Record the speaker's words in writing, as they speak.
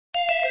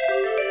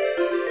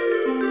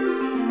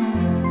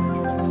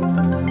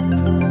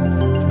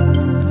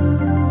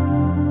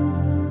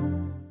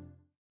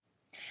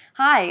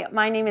Hi,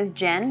 my name is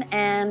Jen,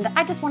 and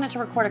I just wanted to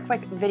record a quick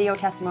video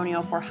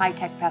testimonial for High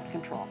Tech Pest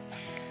Control.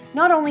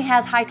 Not only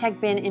has High Tech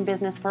been in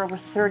business for over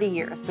 30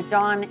 years, but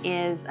Don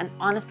is an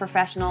honest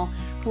professional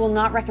who will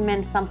not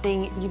recommend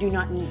something you do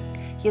not need.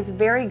 He is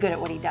very good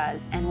at what he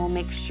does and will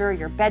make sure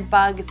your bed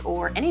bugs,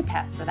 or any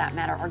pests for that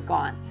matter, are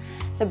gone.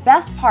 The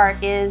best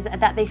part is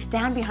that they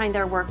stand behind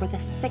their work with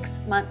a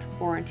 6-month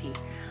warranty.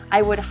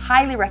 I would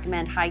highly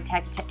recommend High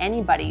Tech to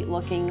anybody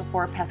looking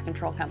for a pest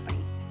control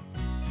company.